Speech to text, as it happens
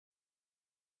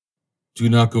Do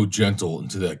Not Go Gentle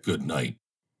Into That Good Night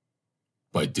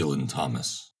by Dylan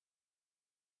Thomas.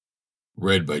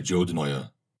 Read by Joe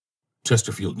DeNoia,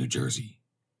 Chesterfield, New Jersey.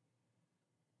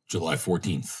 July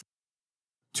 14th,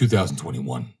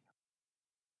 2021.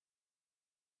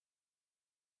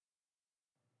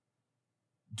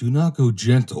 Do not go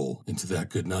gentle into that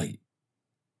good night.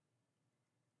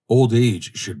 Old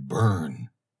age should burn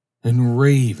and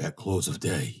rave at close of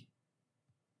day.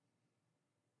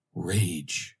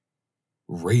 Rage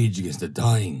against the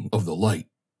dying of the light.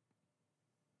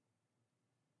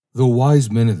 The wise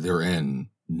men at their end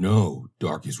know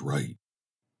dark is right.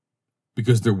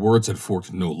 Because their words had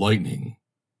forked no lightning,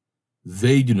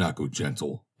 they do not go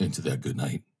gentle into that good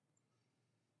night.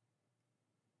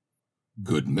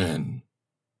 Good men,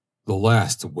 the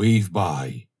last to wave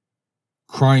by,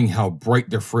 crying how bright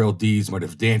their frail deeds might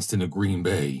have danced in a green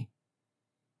bay.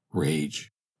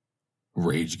 Rage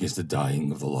against the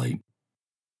dying of the light.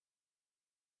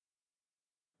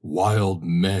 Wild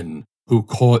men who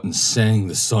caught and sang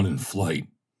the sun in flight,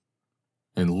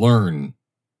 and learn,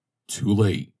 too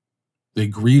late, they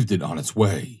grieved it on its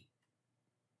way.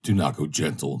 Do not go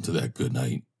gentle into that good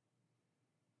night.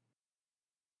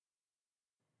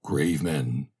 Grave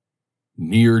men,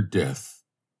 near death,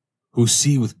 who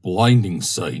see with blinding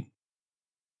sight.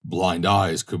 Blind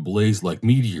eyes could blaze like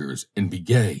meteors and be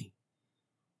gay.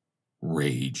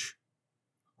 Rage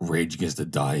against the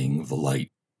dying of the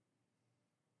light.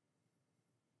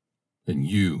 And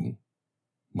you,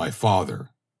 my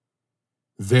father,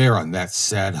 there on that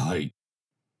sad height,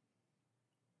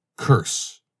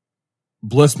 curse,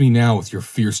 bless me now with your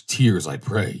fierce tears, I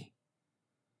pray.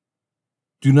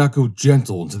 Do not go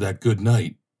gentle into that good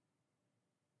night.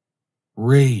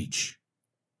 Rage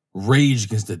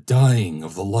against the dying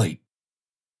of the light.